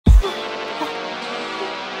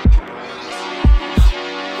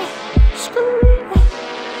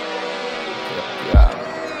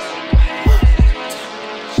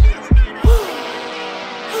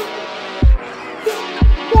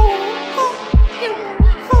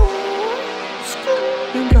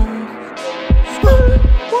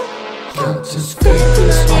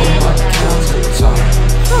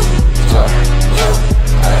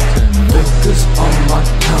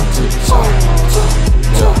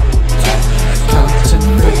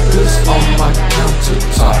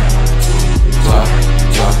countertop.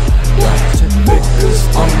 Figures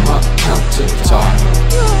on my countertop.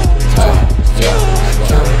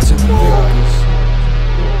 Counting figures.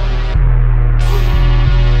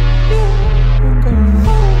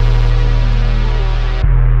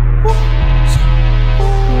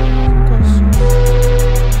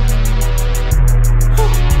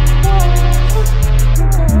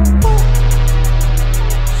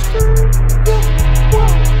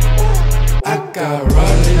 I got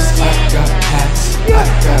rollies, I got hats, I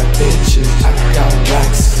got bitches, I got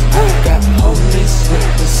racks, I got homies with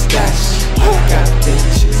the stash. I got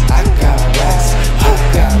bitches, I got racks, I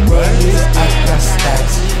got rollies, I got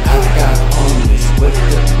stacks, I got homies with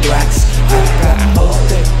the thraxx. I got hoes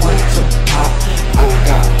that want to pop, I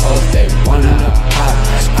got hoes that wanna pop.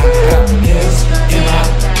 I got pills in my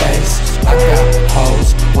face, I got hoes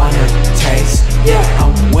wanna taste. Yeah,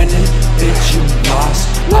 I'm winning, bitch you lost.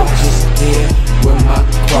 I'm just here with my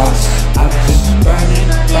cross. I've been burning,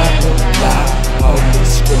 blah blah blah. Holy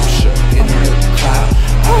scripture in the cloud.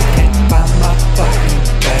 I can't find my fucking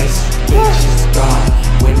face. Bitch is gone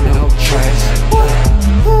with no trace.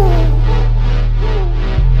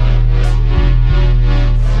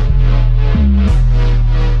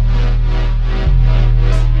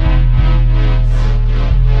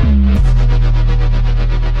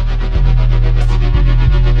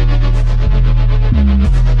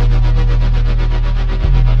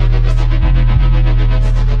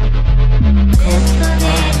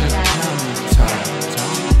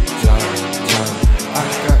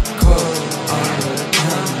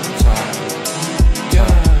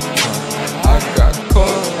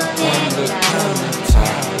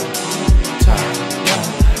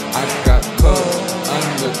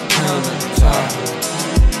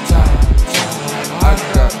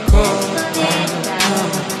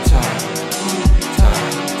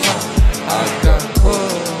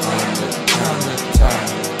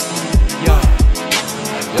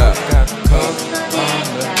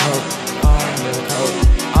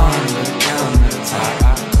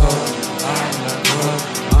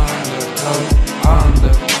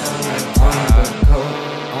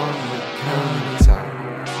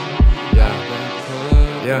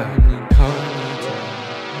 Yeah,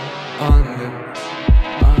 on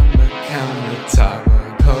the countertop,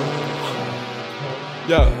 coke.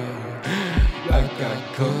 Yo, I got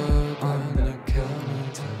coke on